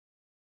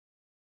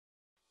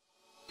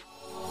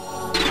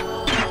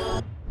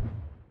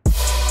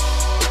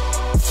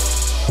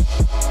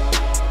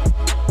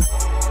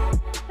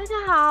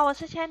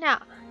是千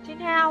鸟，今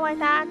天要为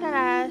大家带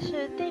来的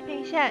是地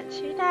平线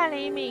期待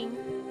黎明。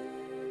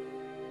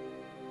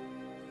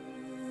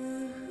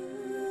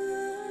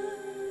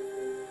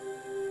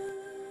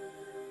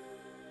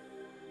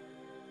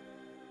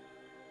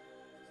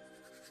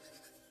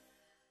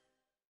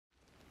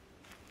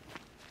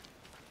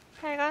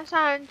可以跟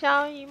商人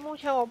交易，目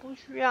前我不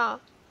需要。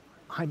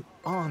I'm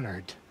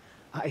honored.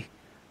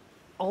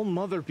 All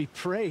Mother be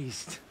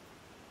praised.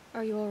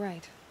 Are you all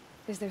right?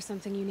 Is there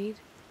something you need?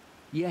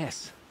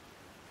 Yes.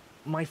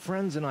 My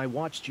friends and I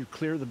watched you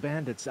clear the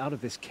bandits out of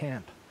this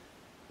camp.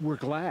 We're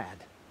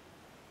glad.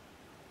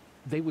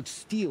 They would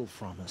steal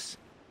from us,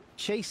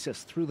 chase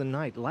us through the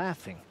night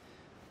laughing.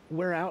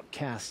 We're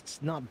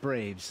outcasts, not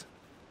braves.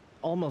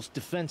 Almost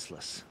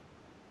defenseless.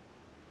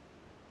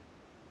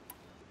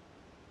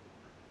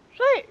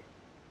 所以，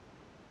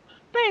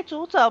被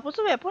逐者不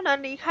是也不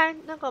能离开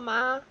那个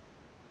吗？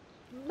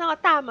那个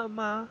大门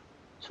吗？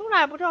出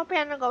来不就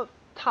变那个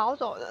逃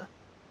走的？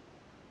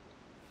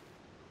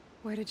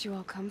 Where did you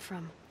all come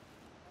from?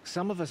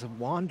 Some of us have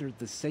wandered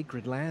the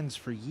sacred lands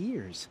for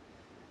years.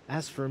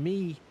 As for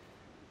me,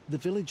 the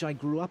village I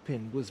grew up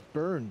in was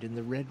burned in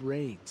the Red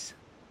Raids.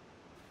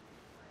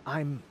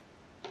 I'm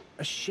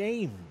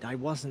ashamed I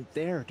wasn't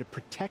there to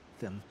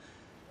protect them,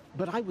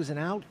 but I was an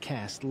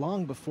outcast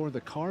long before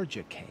the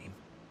Karja came.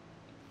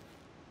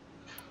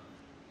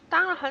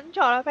 当了很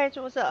久了被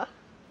逐者。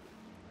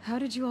 How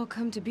did you all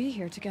come to be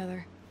here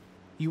together?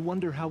 You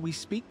wonder how we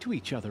speak to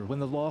each other when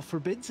the law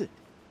forbids it.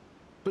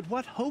 But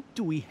what hope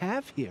do we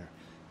have here,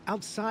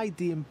 outside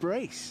the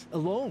embrace,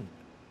 alone?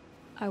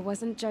 I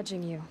wasn't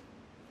judging you.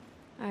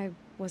 I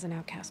was an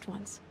outcast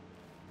once.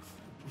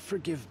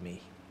 Forgive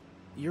me.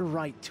 You're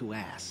right to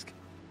ask.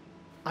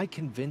 I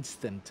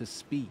convinced them to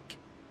speak.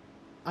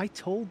 I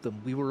told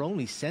them we were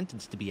only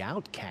sentenced to be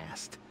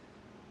outcast,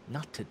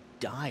 not to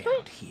die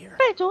out here.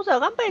 被逐者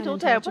跟被逐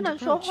者也不能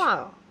说话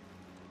哦，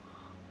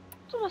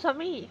这么神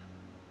秘。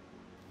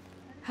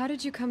 How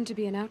did you come to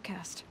be an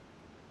outcast?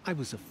 I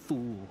was a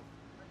fool.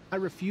 I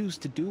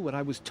refused to do what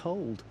I was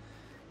told.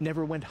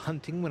 Never went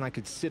hunting when I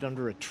could sit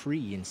under a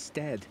tree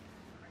instead.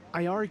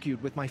 I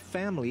argued with my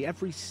family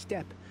every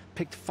step,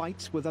 picked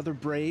fights with other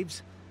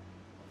braves.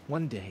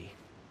 One day,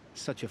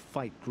 such a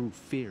fight grew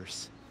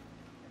fierce.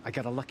 I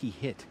got a lucky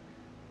hit,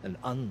 an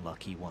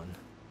unlucky one.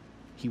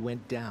 He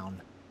went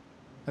down,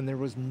 and there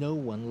was no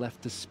one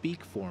left to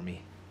speak for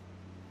me.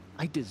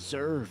 I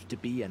deserved to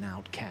be an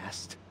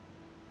outcast.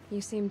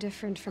 You seem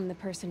different from the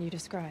person you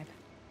describe.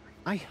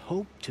 I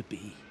hope to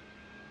be.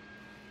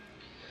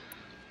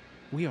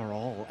 We are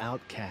all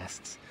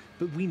outcasts,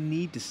 but we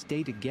need to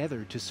stay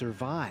together to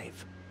survive.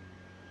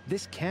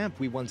 This camp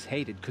we once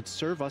hated could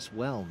serve us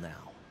well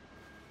now.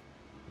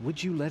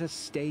 Would you let us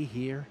stay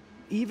here,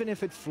 even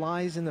if it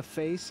flies in the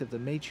face of the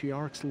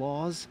matriarch's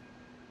laws?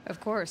 Of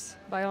course,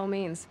 by all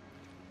means.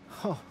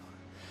 Oh,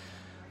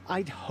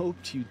 I'd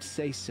hoped you'd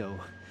say so.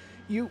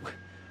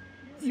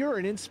 You're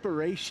an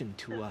inspiration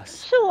to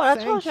us. 是我的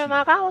错觉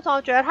吗？刚刚我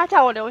总觉得他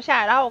叫我留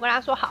下来，然后我跟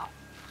他说好。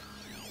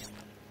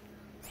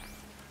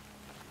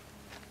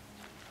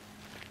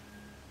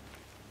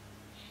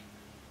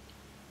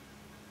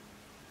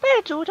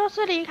 被逐就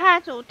是离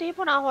开祖地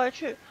不能回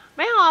去，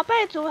没有啊，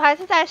被逐还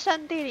是在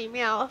圣地里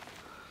面哦。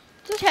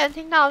之前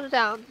听到是这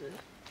样子，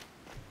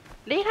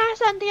离开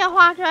圣地的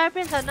话就会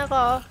变成那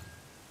个，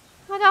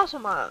那叫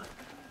什么？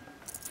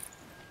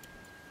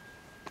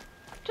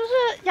就是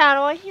亚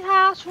罗伊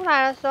他出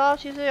来的时候，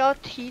其实有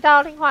提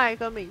到另外一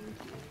个名字。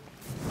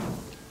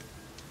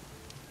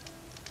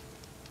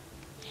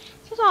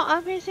这种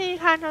NPC 一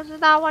看就知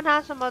道，问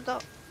他什么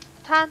的，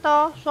他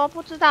都说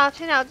不知道。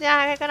千鸟竟然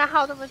还可以跟他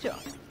耗这么久。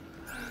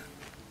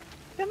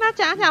 跟他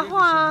讲讲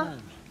话啊！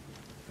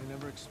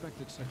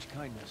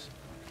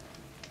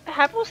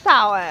还不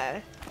少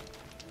哎。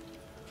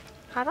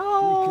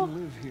Hello。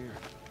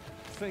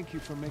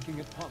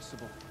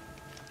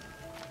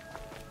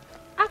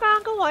啊，刚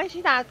刚跟我一起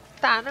打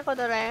那个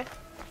的嘞。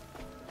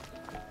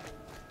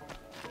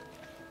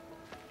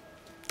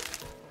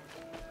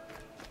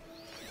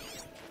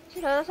记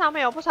得这上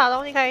面有不少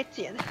东西可以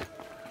捡。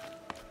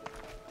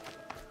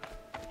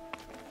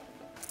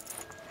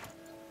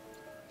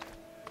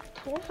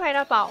 土匪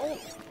的宝物，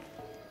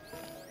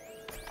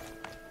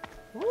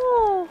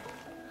哦，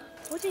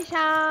补给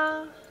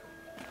箱，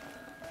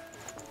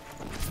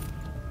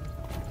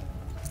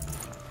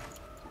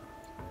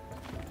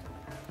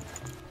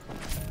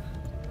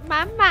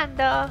满满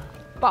的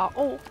宝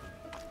物。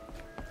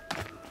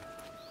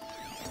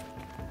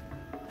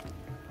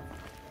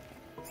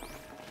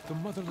The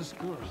motherless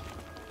girl,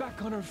 back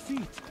on her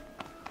feet.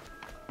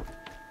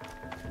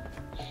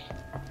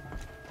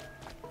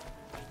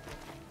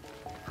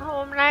 好，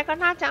我们来跟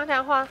他讲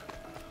讲话。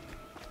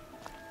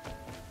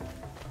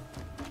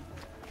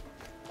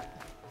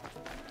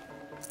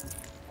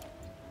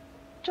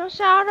就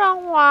是要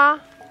任务啊，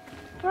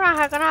不然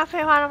还跟他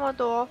废话那么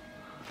多，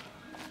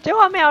结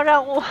果没有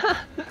任务。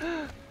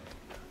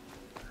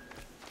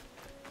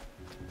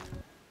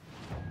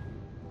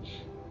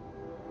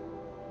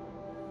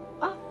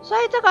啊，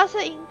所以这个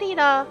是营地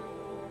的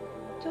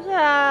就是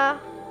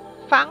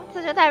房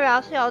子就代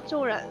表是有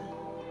住人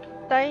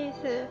的意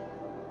思。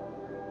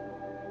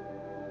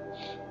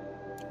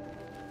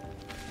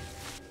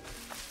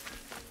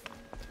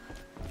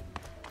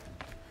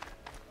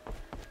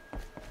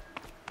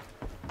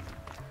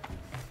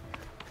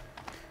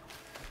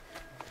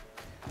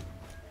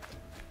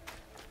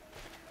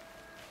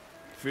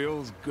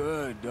Feels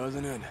good,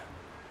 doesn't it?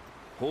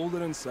 Hold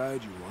it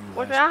inside you one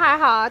我 last 觉得还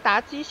好啊，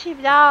打机器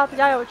比较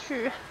有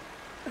趣。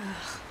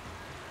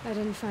I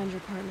didn't find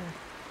your partner.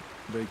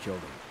 They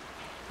killed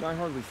him. I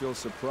hardly feel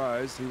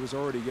surprised. He was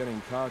already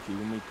getting cocky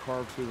when we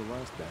carved through the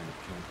last bandit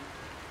camp.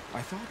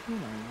 I thought he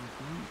and I would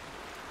agree.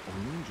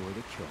 Only enjoy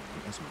the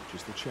killing as much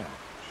as the challenge.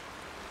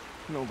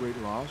 No great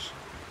loss.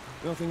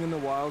 Nothing in the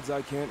wilds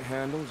I can't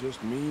handle,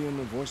 just me and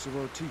the voice of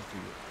our teeth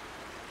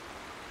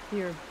here.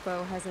 Your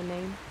bow has a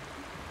name?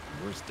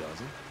 Yours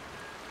doesn't?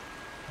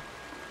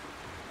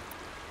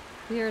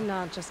 You're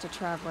not just a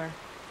traveler.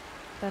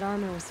 That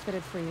armor was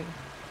fitted for you,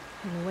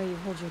 and the way you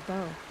hold your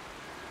bow.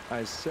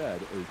 I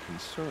said a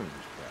concerned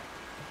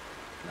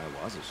traveler. I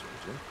was a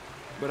soldier,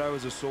 but I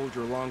was a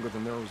soldier longer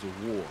than there was a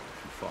war,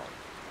 if you follow.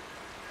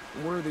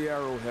 Where the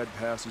arrowhead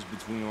passes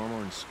between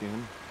armor and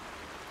skin,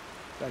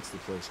 that's the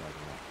place I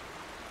belong.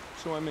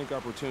 So I make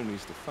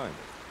opportunities to find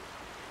it.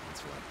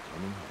 It's like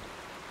coming home.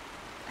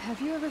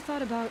 Have you ever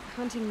thought about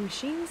hunting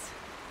machines?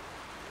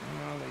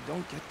 Well, they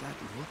don't get that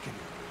look in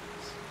their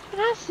eyes.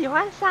 他喜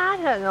欢杀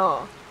人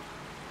哦，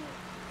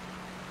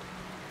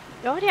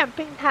有点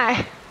病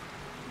态。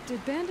Did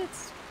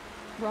bandits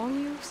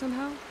wrong you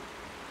somehow?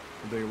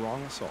 They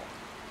wrong us all.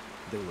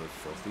 They live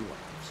filthy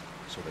lives,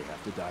 so they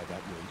have to die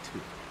that way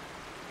too.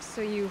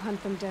 So you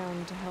hunt them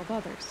down to help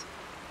others?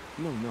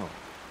 No.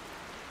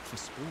 For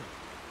sport.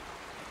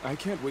 I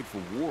can't wait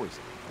for wars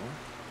anymore.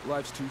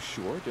 Life's too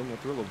short and the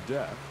thrill of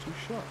death too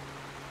sharp.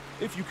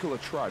 If you kill a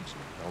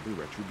tribesman, there'll be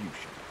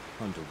retribution.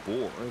 Hunt a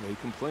boar, they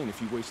complain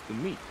if you waste the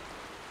meat.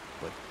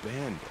 But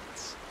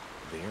bandits,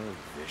 they're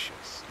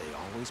vicious. They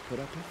always put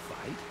up a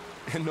fight,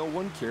 and no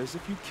one cares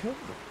if you kill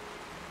them.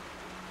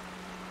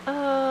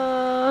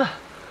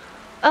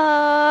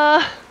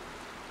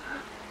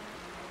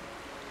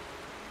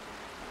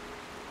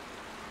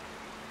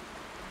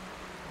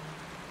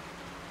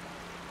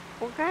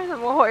 我该怎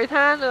么回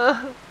他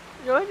呢？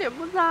有一点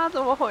不知道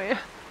怎么回。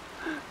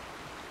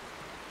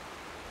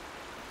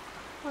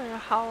为了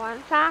好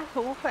玩杀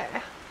土匪，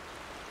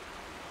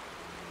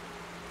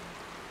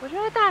我觉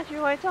得大局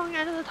为重，应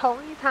该就是同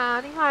意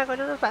他，另外一个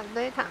就是反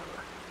对他嘛。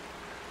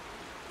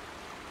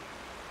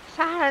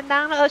杀人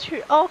当乐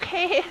趣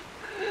 ，OK。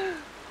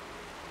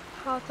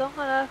好综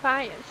合的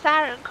发言，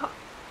杀人狂。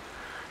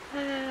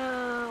哎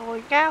呀，我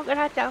应该要跟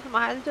他讲什么，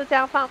还是就这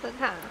样放生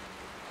他？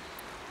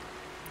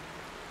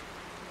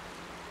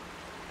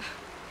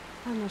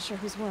 I'm not sure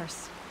who's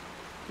worse,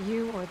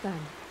 you or them.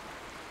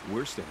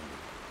 We're standing,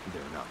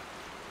 they're not.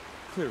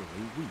 Clearly,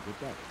 we were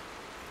better.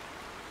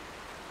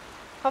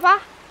 好吧。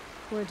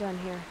 We're done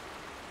here.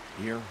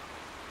 Here?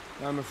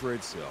 I'm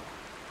afraid so.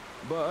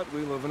 But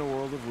we live in a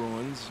world of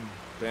ruins, and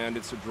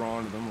bandits are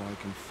drawn to them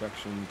like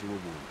infection to a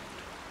wound.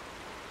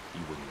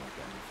 You wouldn't let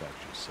that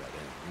infection set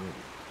in, would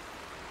you?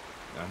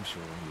 I'm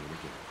sure we'll meet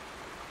again.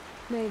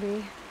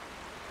 Maybe,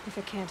 if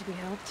it can't be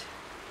helped.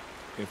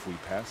 If we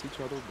pass each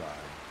other by.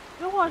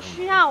 如果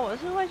需要，我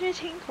是会去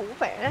清土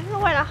匪，但是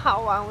为了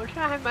好玩，我觉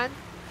得还蛮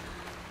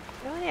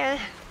有点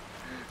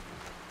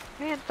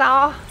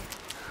糟。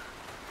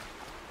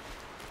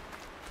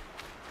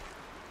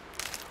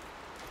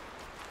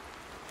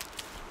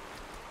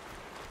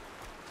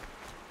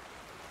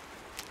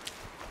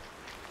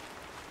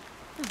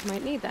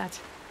Might need that.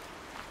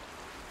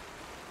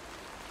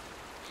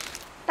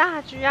 大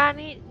局啊，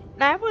你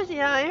来不及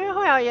了，因为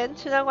会有延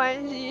迟的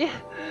关系，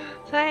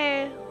所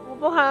以我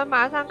不可能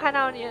马上看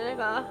到你的那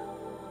个。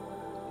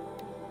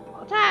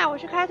再来，我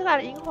去开这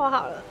个萤火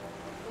好了。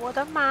我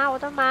的妈，我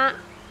的妈！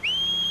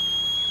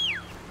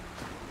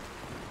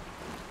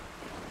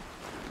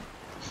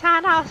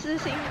杀到失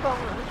心疯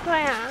了，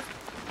对啊。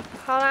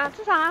好啦，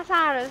至少他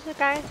杀的人是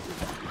该死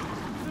的。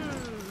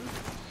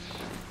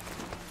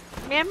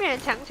勉勉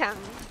强强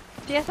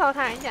接受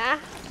他一下。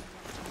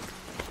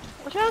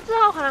我觉得之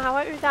后可能还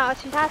会遇到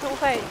其他土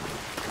匪。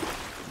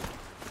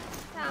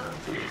这样。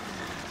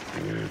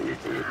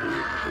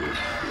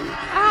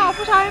啊！我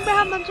不小心被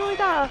他们注意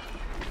到了。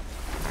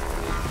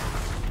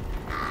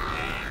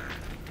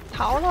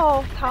逃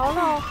喽！逃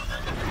喽！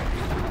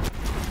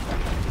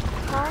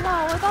逃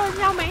了！我都已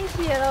经要没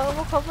血了，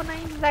我可不能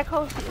一直在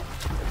扣血。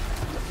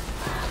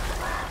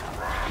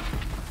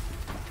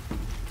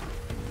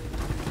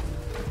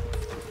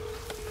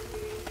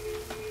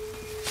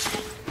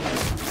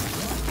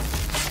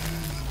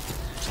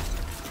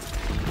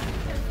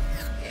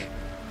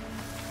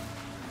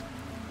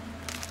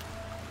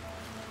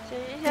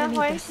捡一些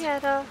回血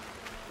的。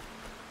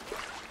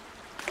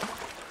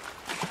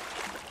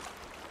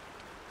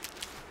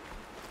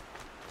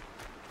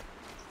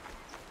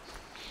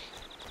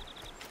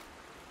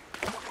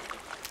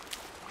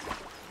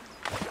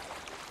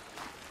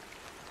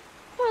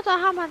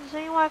他们只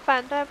是因为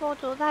反对部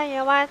族在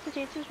野外自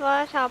己自主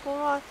的小部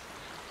落，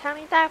强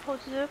尼戴普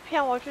只是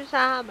骗我去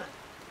杀他们，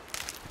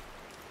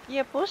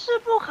也不是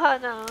不可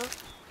能。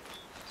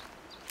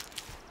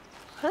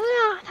可是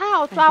啊，他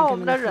有抓我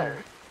们的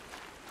人，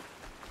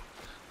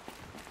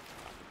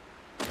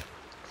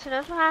只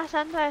能说他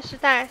生对时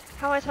代，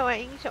他会成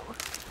为英雄。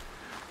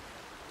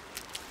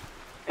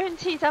运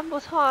气真不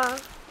错啊！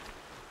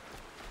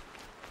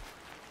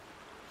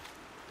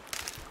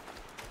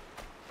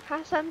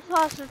他生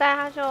错时代，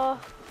他就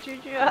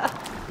GG了。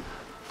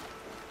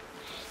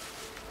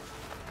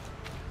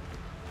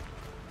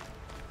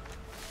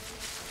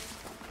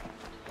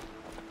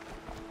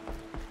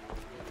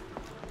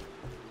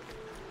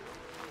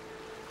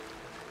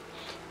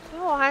所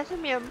以我还是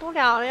免不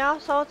了的要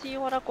收集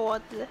我的果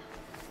子。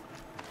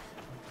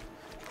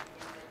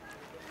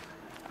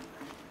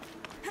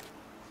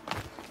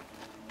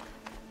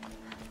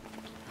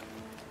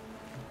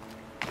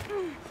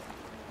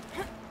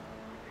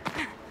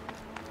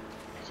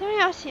这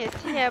边有血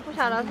迹耶，不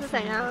晓得是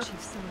怎样。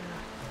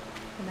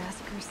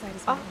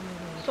哦，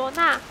唢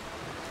呐，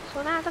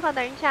唢呐，这个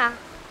等一下，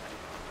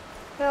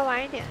给我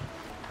晚一点。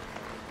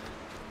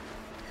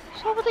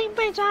说不定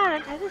被抓的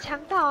人才是强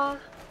盗啊！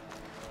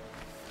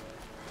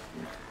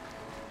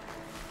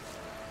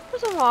为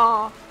什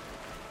么？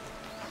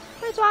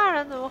被抓的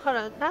人怎么可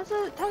能？他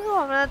是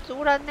我们的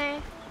族人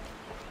呢。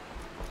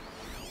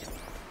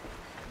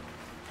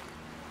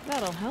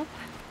That'll help.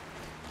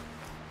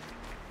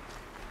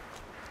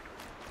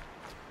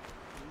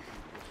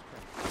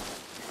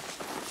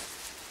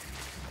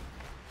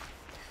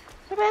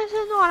 这边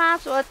是诺拉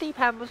族的地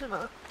盘，不是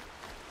吗？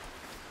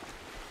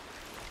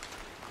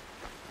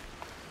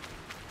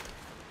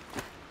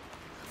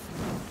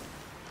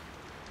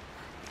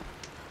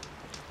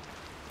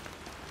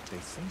 They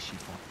say she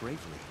fought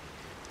bravely.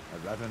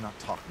 I'd rather not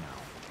talk now.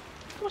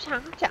 不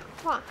想讲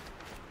话。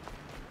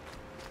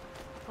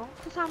哦，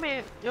这上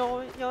面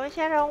有一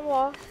些人物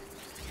哦。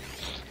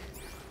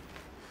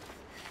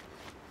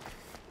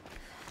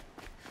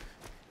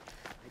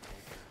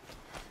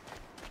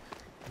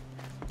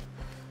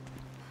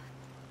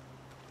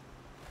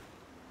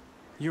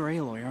You're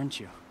Aloy,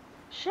 aren't you?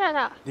 是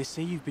的。 They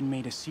say you've been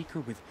made a seeker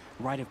with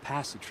rite of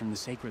passage from the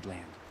Sacred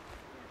Land.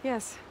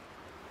 Yes.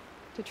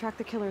 To track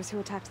the killers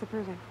who attacked the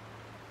proving.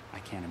 I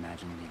can't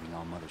imagine leaving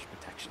all Mother's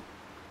protection.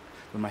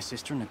 But my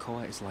sister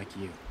Nakoa is like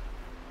you.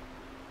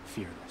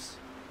 Fearless.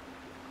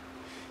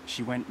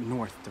 She went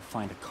north to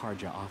find a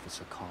Karja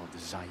officer called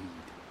Zaid,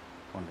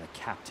 one of the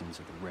captains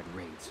of the Red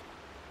Raids.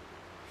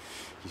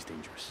 He's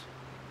dangerous.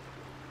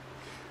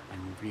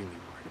 I'm really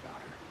worried about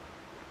her.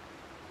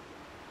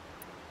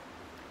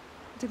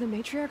 Did the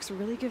matriarchs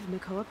really give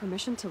Nakoa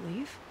permission to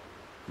leave?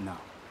 No.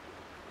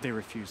 They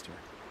refused her.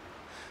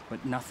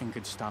 But nothing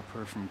could stop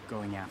her from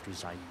going after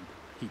Zaid.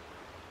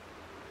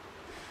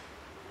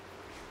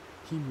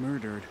 He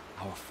murdered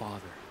our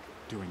father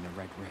during the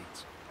Red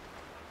Raids.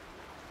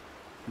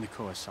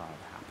 Nakoa saw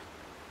it happen.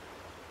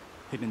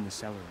 Hid in the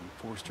cellar and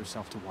forced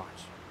herself to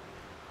watch.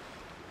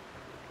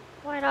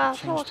 为了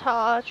复仇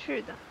而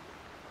去的。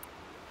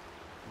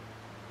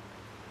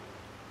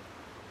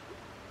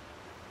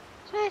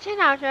所以千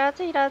鸟觉得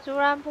自己的族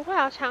人不会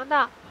有强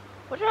盗，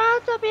我觉得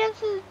这边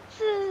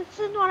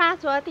是诺拉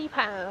族的地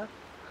盘了，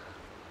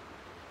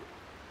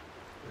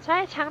所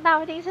以强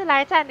盗一定是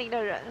来占领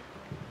的人。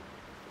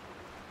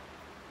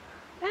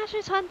要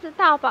去村子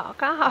盗宝，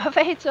刚好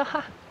被抓。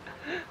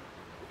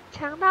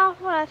强盗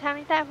付了强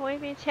尼戴普一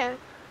笔钱，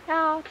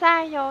要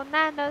在有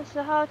难的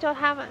时候救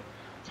他们。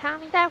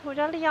强尼戴普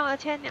就利用了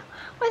千鸟。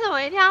为什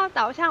么一定要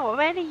导向我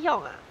被利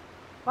用啊？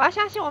我要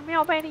相信我没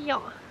有被利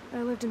用啊。I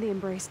lived in the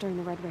Embrace during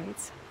the Red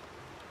Raids.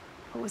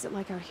 What was it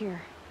like out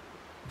here?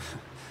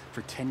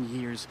 For 10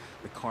 years,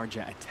 the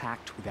Karja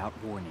attacked without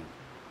warning.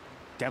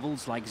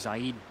 Devils like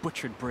Zaid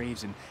butchered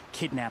braves and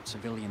kidnapped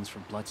civilians for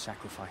blood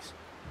sacrifice.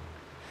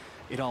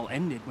 It all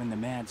ended when the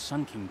mad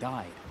Sun King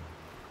died.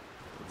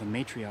 The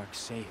matriarchs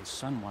say his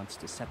son wants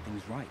to set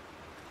things right.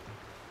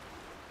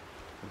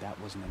 But that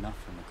wasn't enough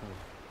for Nakoa.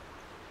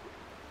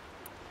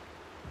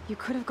 You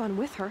could have gone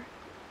with her.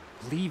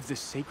 Leave the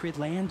sacred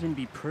land and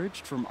be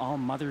purged from all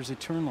Mother's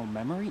eternal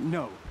memory?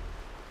 No.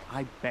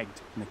 I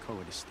begged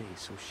Nakoa to stay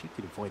so she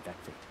could avoid that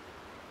fate.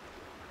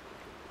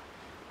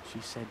 She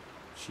said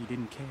she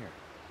didn't care.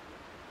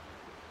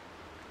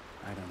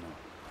 I don't know.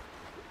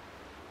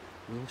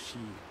 Will she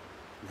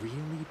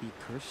really be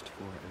cursed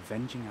for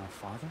avenging our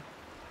father?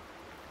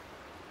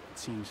 It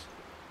seems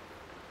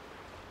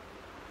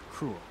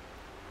cruel.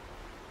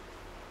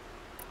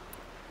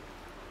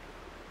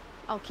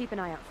 I'll keep an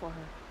eye out for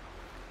her.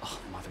 Oh,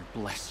 Mother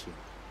bless you.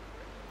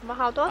 我们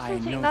好多 I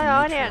事情 know 都 the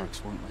有一点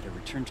matriarchs won't let her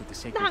return to the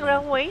sacred 让人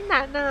land. 为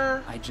难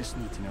呢。 I just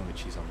need to know that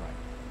she's all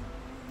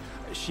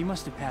right. She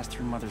must have passed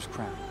through Mother's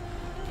crown.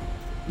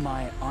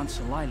 My Aunt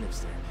Salai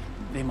lives there.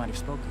 They might have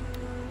spoken.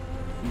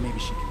 Maybe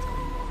she can tell you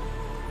more.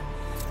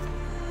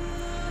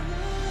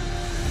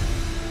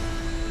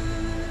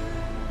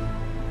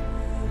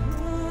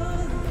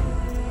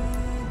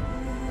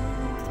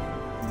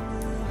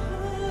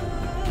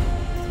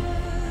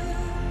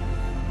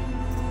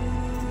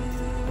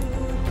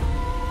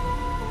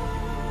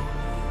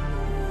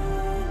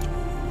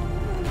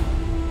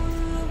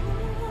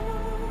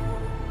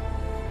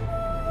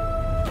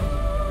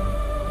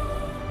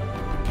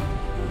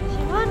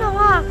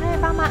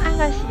 帮忙按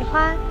个喜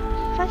欢，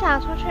分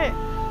享出去，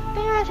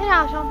订阅千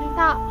鸟熊频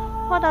道，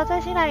获得最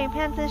新的影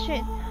片资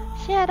讯。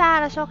谢谢大家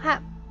的收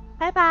看，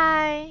拜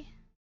拜。